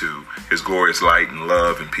into His glorious light and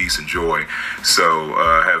love and peace and joy. So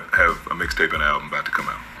have a mixtape and an album about to come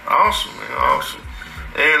out. Awesome, man, awesome.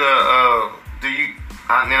 And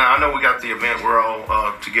I know we got the event. We're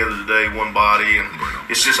all together today, one body, and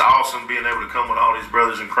it's just awesome being able to come with all these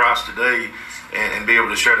brothers in Christ today. And be able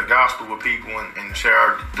to share the gospel with people and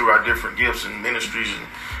share through our different gifts and ministries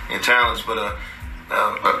and talents. But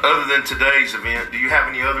other than today's event, do you have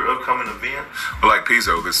any other upcoming events? Well, like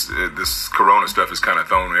PZO, this Corona stuff has kind of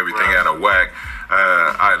thrown everything out of whack.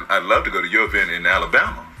 I'd love to go to your event in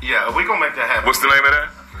Alabama. Yeah, we're going to make that happen. What's the name of that?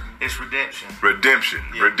 It's Redemption. Redemption.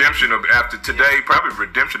 Yeah. Redemption after today, probably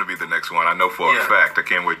Redemption will be the next one. I know for a fact. I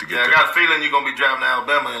can't wait to get there. I got a feeling you're going to be driving to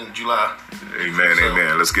Alabama in July. Amen,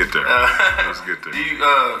 amen. Let's get there. Let's get there.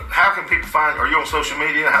 How can people find you? Are you on social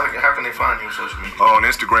media? How can they find you on social media? On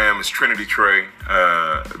Instagram, it's Trinity TRE.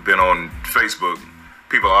 Been on Facebook.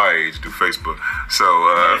 People our age do Facebook. So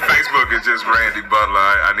Facebook is just Randy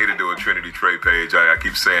Butler. I need to do a Trinity TRE page. I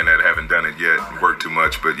keep saying that. I haven't done it yet. Worked too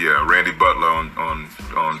much. But yeah, Randy Butler on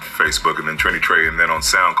Facebook, and then Trinity TRE, and then on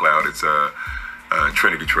SoundCloud it's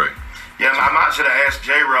Trinity TRE. Yeah, I might should have asked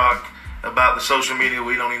JROCK about the social media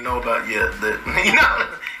we don't even know about yet. That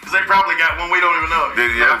because they probably got one we don't even know.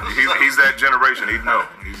 Yeah, he's that generation. He'd know.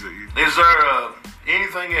 Is there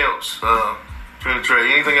anything else? Trinity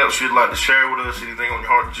TRE, anything else you'd like to share with us? Anything on your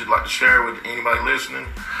heart that you'd like to share with anybody listening?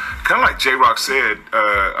 Kind of like JROCK said,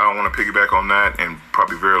 I want to piggyback on that and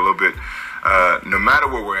probably vary a little bit. No matter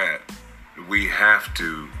where we're at, we have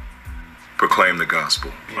to proclaim the gospel,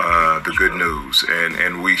 the good news,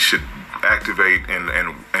 and we should activate and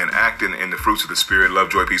act in the fruits of the Spirit: love,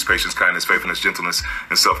 joy, peace, patience, kindness, faithfulness, gentleness,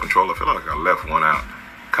 and self-control. I feel like I left one out.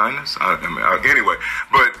 Kindness? Anyway,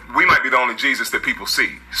 but we might be the only Jesus that people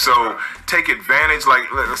see. So take advantage, like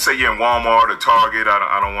let's say you're in Walmart or Target.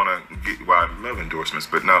 I don't want to get, well, I love endorsements,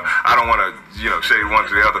 but no, I don't want to, shade one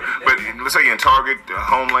to the other. But let's say you're in Target,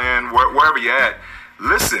 Homeland, wherever you're at,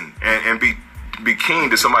 listen and be keen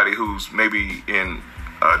to somebody who's maybe in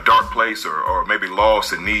a dark place or maybe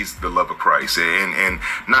lost and needs the love of Christ, and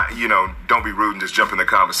not, don't be rude and just jump in the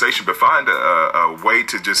conversation, but find a way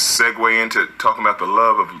to just segue into talking about the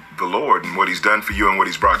love of the Lord and what He's done for you and what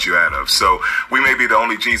He's brought you out of. So we may be the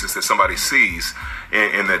only Jesus that somebody sees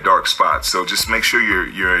in that dark spot. So just make sure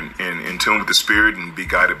you're in tune with the Spirit and be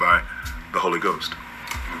guided by the Holy Ghost.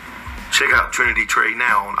 Check out Trinity TRE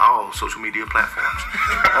now on all social media platforms.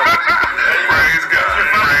 Praise God.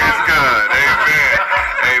 Praise God. Amen.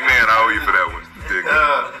 Amen. I owe you for that one.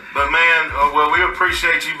 But man, well, we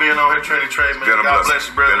appreciate you being on here, Trinity TRE, man. God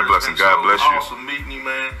bless you, brother. Been a blessing. God bless you. Awesome meeting you,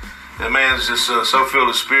 man. That man's just so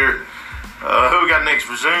filled with spirit. Who we got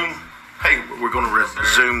next? REZUM? Hey, we're going to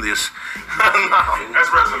resume this. No.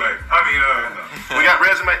 That's resume. We got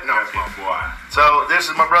resume? No. That's my boy. So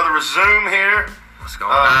this is my brother REZUM here. What's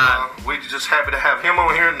going on? We're just happy to have him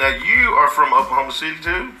on here. Now, you are from Oklahoma City,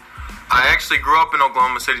 too? I actually grew up in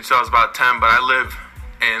Oklahoma City until I was about 10, but I live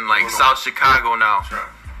in, South Chicago now. That's right.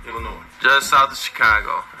 Illinois. Just south of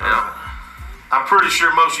Chicago. Yeah. I'm pretty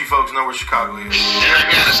sure most of you folks know where Chicago is. And I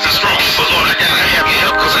got us the strong, but Lord, I gotta have your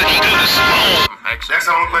help because I need you to small. Actually, that's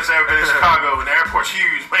the only place I've ever been in Chicago, and the airport's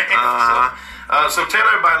huge, man. So tell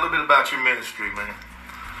everybody a little bit about your ministry, man.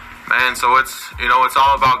 Man, so it's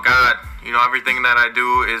all about God. Everything that I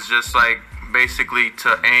do is just basically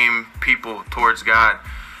to aim people towards God,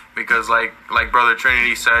 because like Brother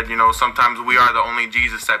Trinity said, sometimes we are the only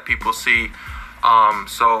Jesus that people see.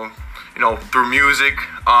 So through music,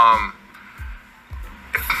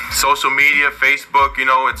 social media, Facebook,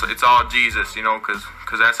 it's all Jesus,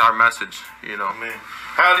 because that's our message, Man,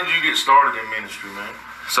 how did you get started in ministry, man?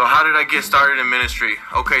 So how did I get started in ministry?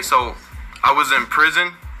 Okay, so I was in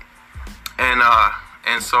prison,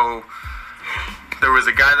 and so there was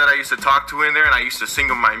a guy that I used to talk to in there, and I used to sing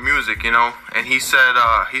him my music, and he said,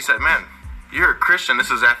 man, you're a Christian.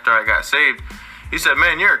 This is after I got saved. He said,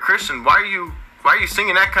 man, you're a Christian. Why are you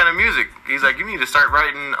singing that kind of music? He's like, you need to start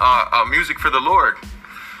writing music for the Lord.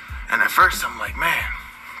 And at first I'm like, man,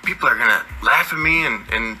 people are gonna laugh at me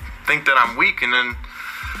and think that I'm weak. And then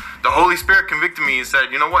the Holy Spirit convicted me and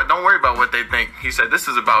said, you know what, don't worry about what they think. He said, this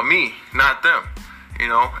is about me, not them.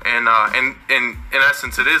 And in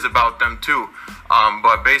essence it is about them too.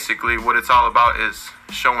 But basically what it's all about is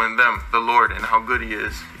showing them the Lord and how good He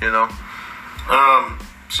is,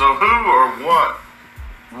 So who or what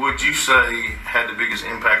would you say had the biggest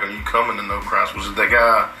impact on you coming to know Christ? Was it that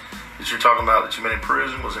guy that you're talking about that you met in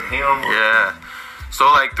prison? Was it him? Yeah. So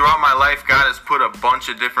like throughout my life, God has put a bunch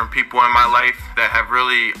of different people in my life that have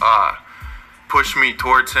really pushed me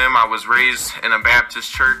towards Him. I was raised in a Baptist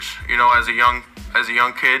church, you know, as a young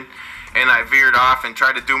kid, and I veered off and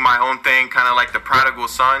tried to do my own thing, kind of like the prodigal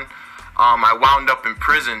son. I wound up in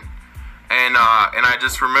prison, and I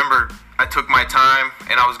just remember I took my time,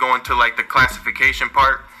 and I was going to like the classification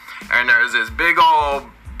part, and there was this big old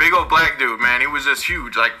black dude, man. He was just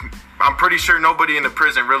huge. Like, I'm pretty sure nobody in the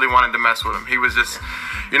prison really wanted to mess with him. He was just,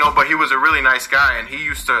 you know, but he was a really nice guy, and he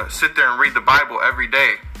used to sit there and read the Bible every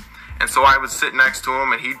day. And so I would sit next to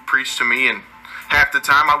him, and he'd preach to me, and half the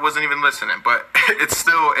time I wasn't even listening, but it's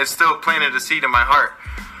still planted a seed in my heart.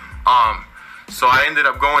 So I ended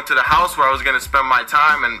up going to the house where I was going to spend my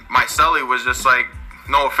time, and my cellie was just like,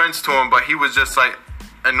 no offense to him, but he was just like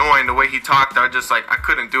annoying the way he talked. I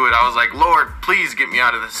couldn't do it. I was like, Lord, please get me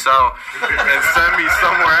out of this cell and send me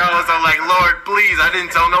somewhere else. I'm like, Lord, please. I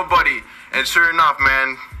didn't tell nobody. And sure enough,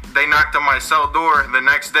 man, they knocked on my cell door the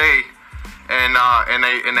next day, and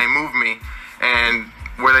they moved me. And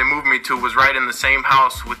where they moved me to was right in the same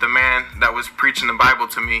house with the man that was preaching the Bible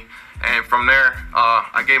to me. And from there,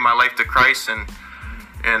 I gave my life to Christ, and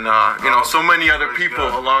you know, so many other people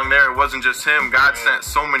along there. It wasn't just him. God sent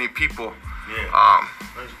so many people. Yeah.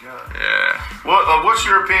 Yeah. What's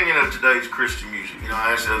your opinion of today's Christian music? You know,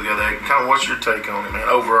 I asked you the other day, kind of what's your take on it, man,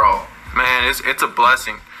 overall? Man, it's a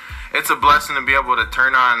blessing. It's a blessing to be able to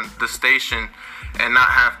turn on the station and not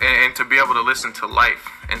have, and to be able to listen to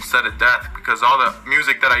life instead of death, because all the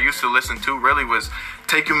music that I used to listen to really was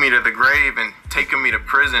taking me to the grave and taking me to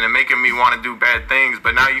prison and making me want to do bad things.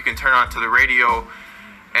 But now you can turn on to the radio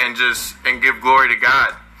and give glory to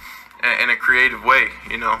God in a creative way,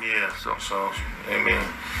 you know. Yeah. So amen.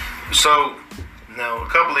 So now a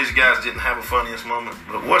couple of these guys didn't have a funniest moment,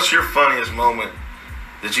 but what's your funniest moment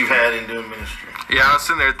that you've had in doing ministry? Yeah, I was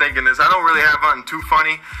sitting there thinking this. I don't really have nothing too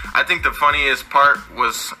funny. I think the funniest part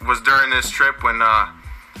was during this trip when I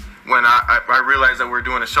realized that we're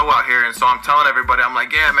doing a show out here, and so I'm telling everybody, I'm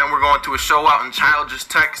like, yeah, man, we're going to a show out in Childress,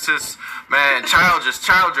 Texas, man, Childress,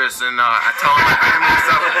 and I tell them my family and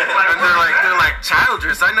stuff, and they're like,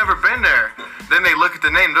 Childress, I've never been there. Then they look at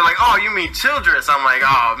the name, they're like, oh, you mean Childress? I'm like,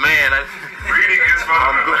 oh man, Reading is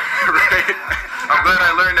fun. right? I'm glad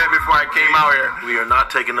I learned that before I came out here. We are not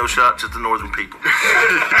taking no shots at the northern people.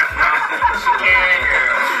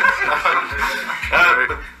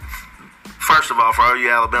 First of all, for all you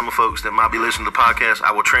Alabama folks that might be listening to the podcast,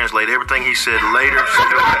 I will translate everything he said later so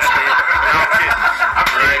you'll understand. No, I'm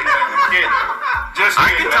kidding. I'm kidding. Just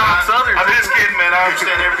I kidding. can talk Southern. I'm just kidding, man. I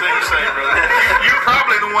understand everything you're saying, brother. You're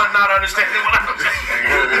probably the one not understanding what I'm saying.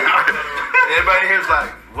 Everybody here's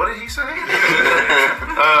like, what did he say?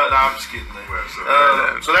 No, I'm just kidding, man.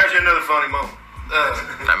 So there's your another funny moment.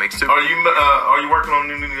 That makes two. Are you working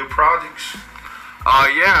on new projects?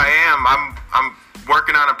 Yeah, I am. I'm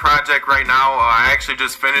working on a project right now. I actually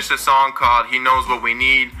just finished a song called He Knows What We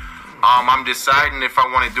Need. I'm deciding if I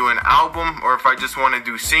want to do an album or if I just want to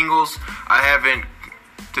do singles. I haven't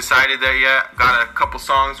decided that yet. Got a couple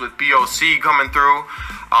songs with B.O.C coming through.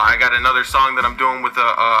 I got another song that I'm doing with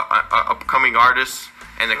a upcoming artist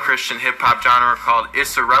in the Christian hip-hop genre called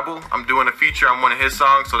Issa Rebel. I'm doing a feature on one of his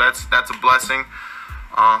songs, so that's a blessing.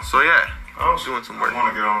 So yeah. Doing some work. I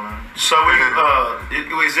want to get on that. So,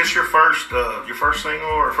 is this your first single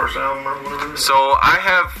or first album or whatever it is? So I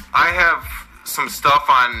have some stuff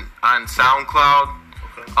on SoundCloud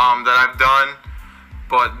that I've done,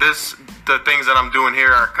 but the things that I'm doing here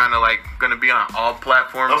are kind of like going to be on all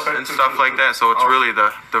platforms and stuff like that. So it's really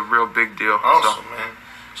the real big deal. Awesome, man.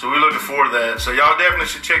 So we're looking forward to that. So y'all definitely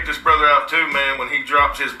should check this brother out too, man. When he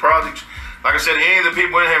drops his projects. Like I said, any of the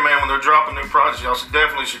people in here, man, when they're dropping new projects, y'all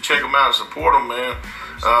definitely should check them out and support them, man.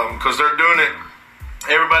 Because they're doing it.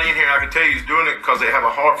 Everybody in here, I can tell you, is doing it because they have a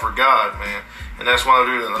heart for God, man. And that's why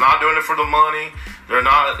they're doing it. They're not doing it for the money. They're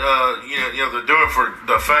not, they're doing it for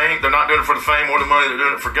the fame. They're not doing it for the fame or the money. They're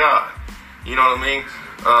doing it for God. You know what I mean?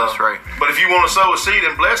 That's right. But if you want to sow a seed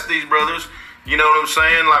and bless these brothers, you know what I'm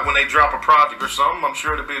saying? Like when they drop a project or something, I'm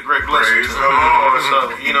sure it'll be a great blessing. Praise the Lord.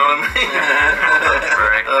 So, you know what I mean?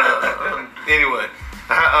 Right. Anyway,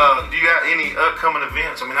 do you got any upcoming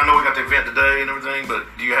events? I mean, I know we got the event today and everything, but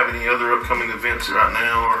do you have any other upcoming events right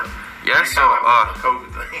now? Or yeah, so a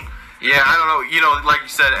COVID thing? Yeah, I don't know. You know, like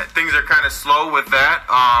you said, things are kind of slow with that.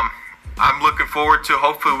 I'm looking forward to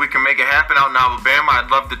hopefully we can make it happen out in Alabama.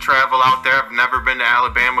 I'd love to travel out there. I've never been to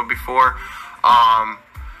Alabama before.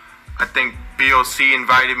 I think B.O.C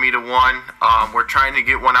invited me to one. We're trying to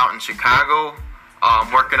get one out in Chicago.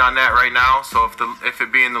 Working on that right now. So if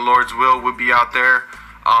it be in the Lord's will, we'll be out there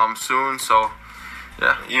soon. So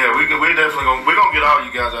yeah, we definitely gonna get all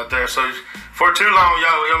you guys out there. So for too long,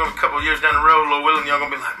 y'all gonna be a couple of years down the road, Lord willing, y'all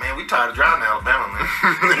gonna be like, man, we tired of driving to Alabama, man.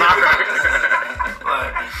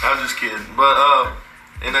 Like, I was just kidding. But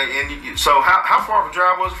so how far of a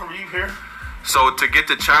drive was it from you here? So to get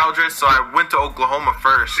to Childress, so I went to Oklahoma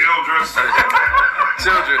first. Childress.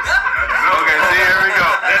 Childress. Okay, see, here we go.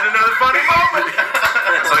 That's another funny moment.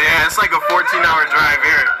 So yeah, it's like a 14-hour drive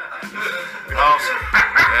here. Awesome.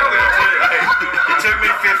 It took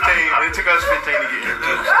me 15. It took us 15 to get here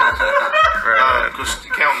too. Because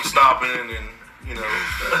counting stopping and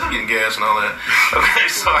getting gas and all that. Okay,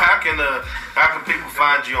 so how can people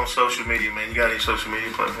find you on social media, man? You got any social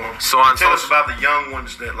media platforms? So tell us about the young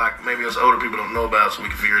ones that like maybe us older people don't know about, so we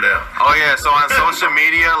can figure it out. Oh yeah, so on social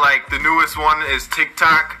media, like the newest one is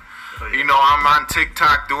TikTok. You know, I'm on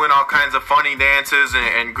TikTok doing all kinds of funny dances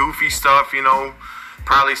and goofy stuff. You know,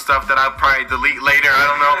 probably stuff that I'll probably delete later. I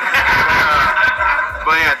don't know.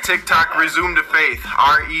 But yeah, TikTok, Resume to Faith,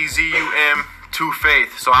 REZUM. To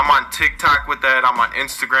Faith. So I'm on TikTok with that. I'm on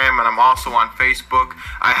Instagram, and I'm also on Facebook.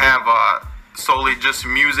 I have a solely just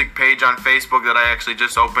music page on Facebook that I actually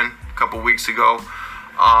just opened a couple weeks ago.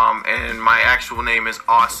 And my actual name is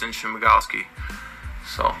Austin Shumagowski.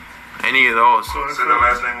 So any of those. So say the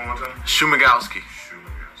last name one more time. Shumagowski.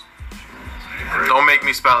 Don't make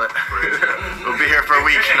me spell it. We'll be here for a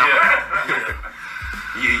week. No.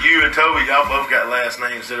 You and Toby, y'all both got last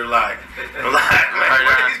names that are like man, where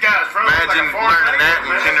are these guys from? Imagine learning that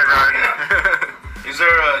in kindergarten. Is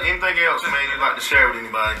there anything else, man, you'd like to share with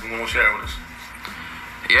anybody you want to share with us?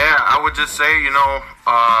 Yeah, I would just say,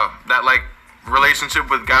 that like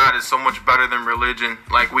relationship with God is so much better than religion.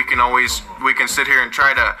 Like we can sit here and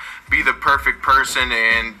try to be the perfect person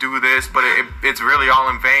and do this, but it's really all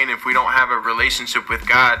in vain if we don't have a relationship with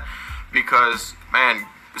God. Because, man,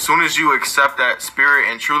 as soon as you accept that spirit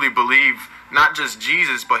and truly believe not just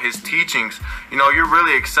Jesus but his teachings, you're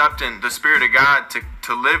really accepting the Spirit of God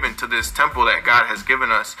to live into this temple that God has given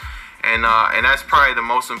us, and that's probably the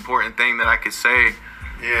most important thing that I could say.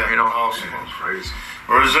 Yeah, awesome. Crazy.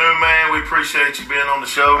 REZUM, man, we appreciate you being on the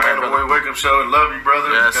show, man. The Boy Wake Up Show, and love you,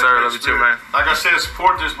 brother. Yeah, sir, love you too, man. Like I said,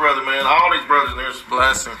 support this brother, man. All these brothers, there's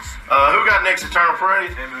blessings. Who got next? Eternal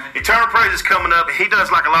Praise. Hey, man. Eternal Praise is coming up. He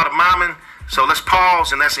does like a lot of miming. So let's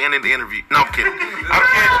pause, and that's the end of the interview. No, I'm kidding.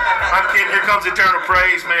 I'm kidding. Here comes Eternal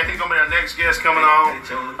Praise, man. He's going to be our next guest coming on.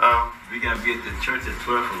 We got to be at the church at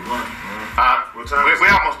 12 for 1. What time?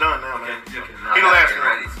 We almost done now, man. He the last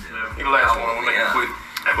one. He the last one. We'll make it quick.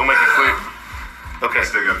 Okay.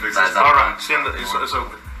 Still got to fix this. All right. It's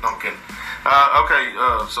over. No, I'm kidding.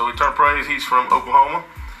 So Eternal Praise, he's from Oklahoma,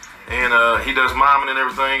 and he does miming and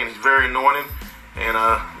everything, and he's very anointed. And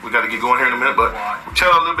we got to get going here in a minute, but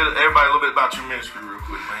tell everybody a little bit about your ministry real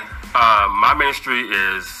quick, man. My ministry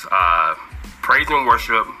is praise and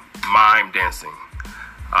worship, mime dancing.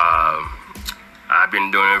 I've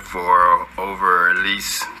been doing it for over at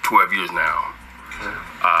least 12 years now. Okay.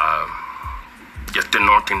 Just the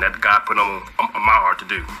anointing that God put on my heart to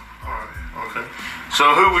do. All right. Okay.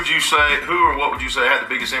 So who or what would you say had the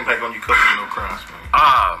biggest impact on you coming to know Christ, man?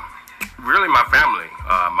 Really, my family.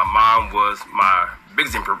 My mom was my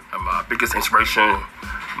biggest inspiration.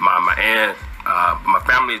 My aunt. My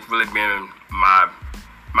family has really been my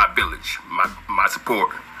village, my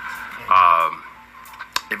support.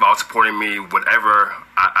 They've all supported me, whatever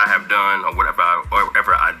I have done or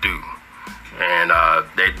whatever I do, and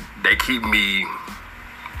they keep me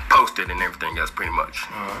posted and everything else, pretty much.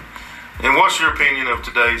 All right. And what's your opinion of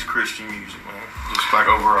today's Christian music, man? Just like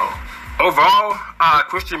overall. Overall,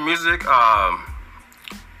 Christian music, I'm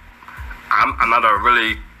not a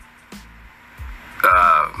really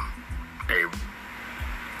a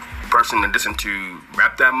person that listen to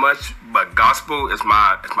rap that much, but gospel is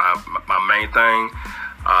my main thing.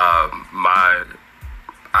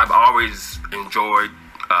 I've always enjoyed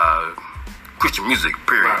Christian music,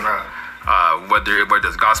 period. Right. Whether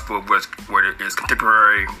it's gospel, whether it's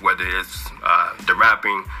contemporary, whether it's the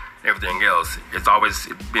rapping, everything else, it's always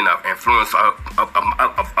been an influence of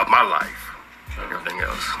my life. Everything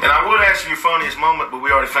else. And I would ask you your funniest moment, but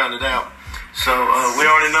we already found it out. So we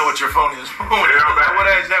already know what your funniest moment is. I would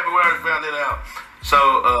ask that, but we already found it out.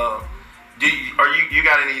 So you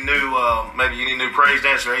got any new maybe any new praise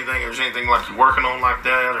dance or anything? Or is anything like you're working on like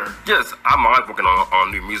that? Or yes, I'm always working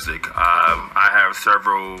on new music. I have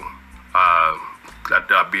several that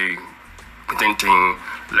I'll be presenting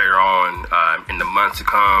later on in the months to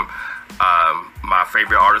come. My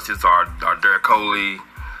favorite artists are Derek Coley,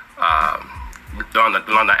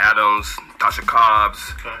 London Adams, Tasha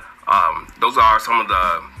Cobbs. Okay. Those are some of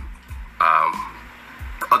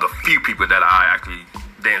the few people that I actually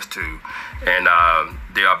dance to, and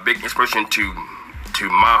they are a big inspiration to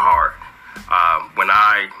my heart. When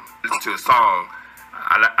I listen to a song,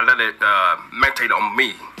 I let it meditate on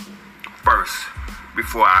me first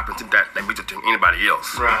before I present that music to anybody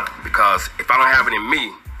else. Right. Because if I don't have it in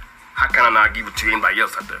me, how can I not give it to anybody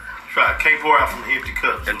else out there? Right. Can't pour out from an empty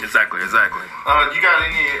cup. Exactly. You got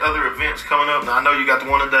any other events coming up? Now, I know you got the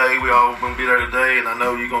one today. We all going to be there today, and I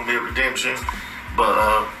know you're going to be at Redemption. But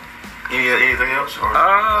anything else? Or the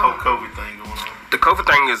whole COVID thing going on? The COVID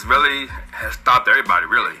thing has stopped everybody,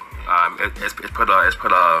 really. It's put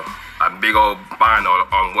a big old bind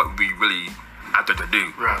on what we really out there to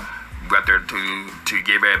do. Right. We're out there to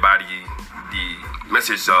give everybody the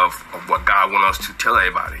message of what God wants us to tell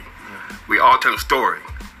everybody. Yeah. We all tell a story.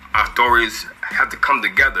 Our stories have to come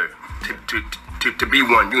together to be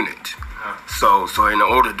one unit. Yeah. So in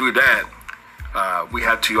order to do that, we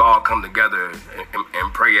have to all come together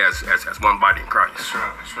and pray as one body in Christ. That's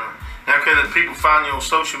right. Now, can the people find you on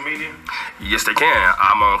social media? Yes, they can.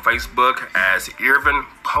 I'm on Facebook as Irvin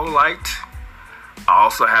Polite. I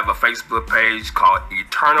also have a Facebook page called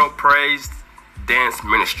Eternal Praise Dance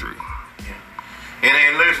Ministry. Yeah.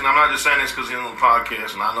 And listen, I'm not just saying this because he's on the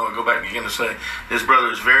podcast, and I know I go back again to say this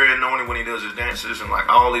brother is very anointed when he does his dances, and like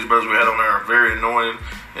all these brothers we had on there are very anointed,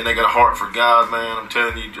 and they got a heart for God, man. I'm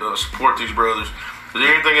telling you, support these brothers. Is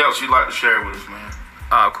there anything else you'd like to share with us, man?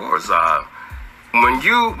 Of course. When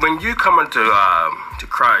you come into to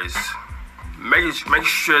Christ, make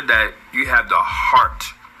sure that you have the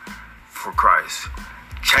heart for Christ.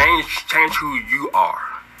 Change who you are,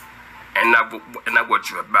 and not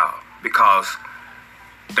what you're about. Because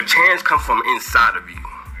the change comes from inside of you.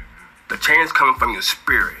 The change comes from your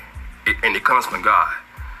spirit, and it comes from God.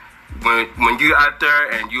 When you're out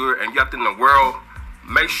there and you're out in the world,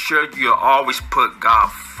 make sure you always put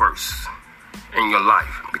God first in your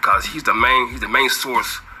life, because He's the main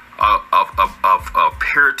source of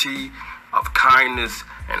purity, of kindness,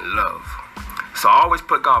 and love. So always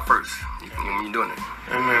put God first when you're doing it.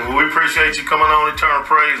 Amen. Well, we appreciate you coming on Eternal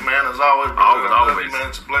Praise, man. As always, brother. Always. You, man.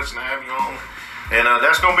 It's a blessing to have you on. And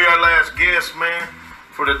that's going to be our last guest, man,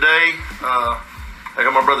 for today. I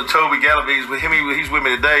got my brother Toby Galaviz with him. He's with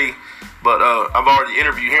me today, but I've already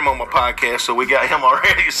interviewed him on my podcast, so we got him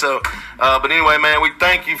already. So, but anyway, man, we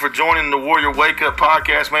thank you for joining the Warrior Wake Up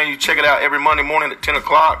podcast, man. You check it out every Monday morning at 10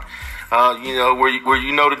 o'clock. Where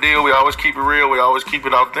you know the deal. We always keep it real. We always keep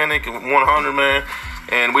it authentic and 100, man.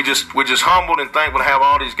 And we're just humbled and thankful to have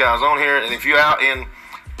all these guys on here. And if you're out in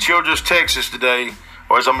Childress, Texas today,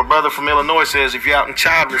 or as my brother from Illinois says, if you're out in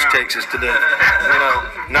Childress, Texas today,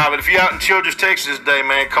 but if you're out in Childress, Texas today,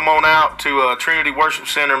 man, come on out to Trinity Worship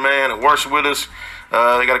Center, man, and worship with us.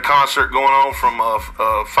 They got a concert going on from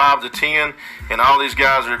 5 to 10, and all these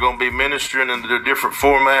guys are going to be ministering in their different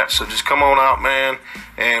formats. So just come on out, man,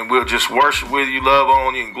 and we'll just worship with you, love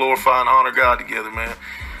on you, and glorify and honor God together, man.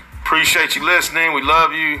 Appreciate you listening. We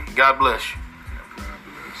love you. God bless you.